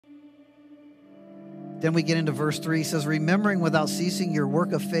Then we get into verse 3. He says, remembering without ceasing your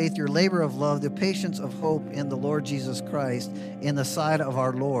work of faith, your labor of love, the patience of hope in the Lord Jesus Christ, in the sight of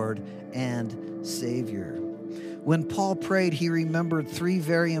our Lord and Savior. When Paul prayed, he remembered three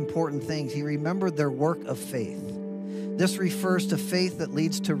very important things. He remembered their work of faith. This refers to faith that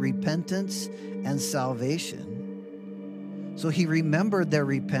leads to repentance and salvation. So he remembered their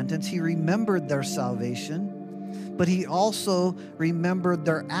repentance. He remembered their salvation. But he also remembered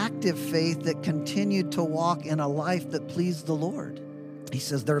their active faith that continued to walk in a life that pleased the Lord. He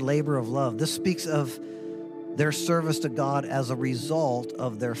says their labor of love. This speaks of their service to God as a result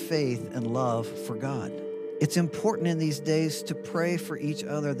of their faith and love for God. It's important in these days to pray for each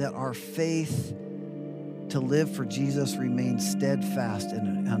other that our faith to live for Jesus remains steadfast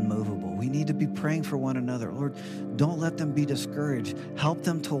and unmovable. We need to be praying for one another. Lord, don't let them be discouraged. Help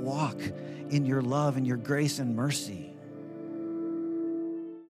them to walk in your love and your grace and mercy.